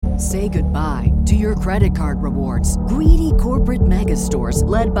Say goodbye to your credit card rewards. Greedy corporate mega stores,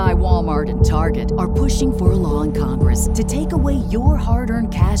 led by Walmart and Target, are pushing for a law in Congress to take away your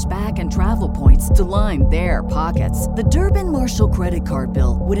hard-earned cash back and travel points to line their pockets. The Durbin-Marshall credit card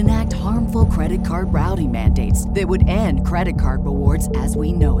bill would enact harmful credit card routing mandates that would end credit card rewards as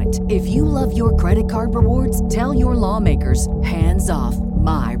we know it. If you love your credit card rewards, tell your lawmakers, hands off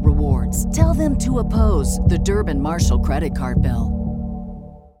my rewards. Tell them to oppose the Durbin-Marshall credit card bill.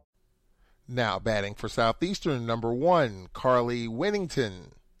 Now batting for Southeastern, number 1, Carly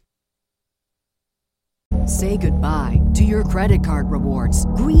Winnington. Say goodbye to your credit card rewards.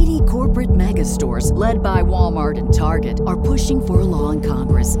 Greedy corporate mega stores, led by Walmart and Target, are pushing for a law in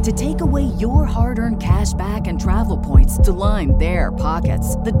Congress to take away your hard-earned cash back and travel points to line their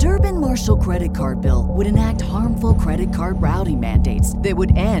pockets. The Durbin-Marshall credit card bill would enact harmful credit card routing mandates that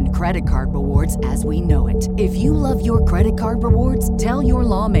would end credit card rewards as we know it. If you love your credit card rewards, tell your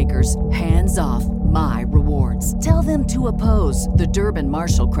lawmakers, hands off my rewards. Tell them to oppose the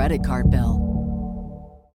Durbin-Marshall credit card bill.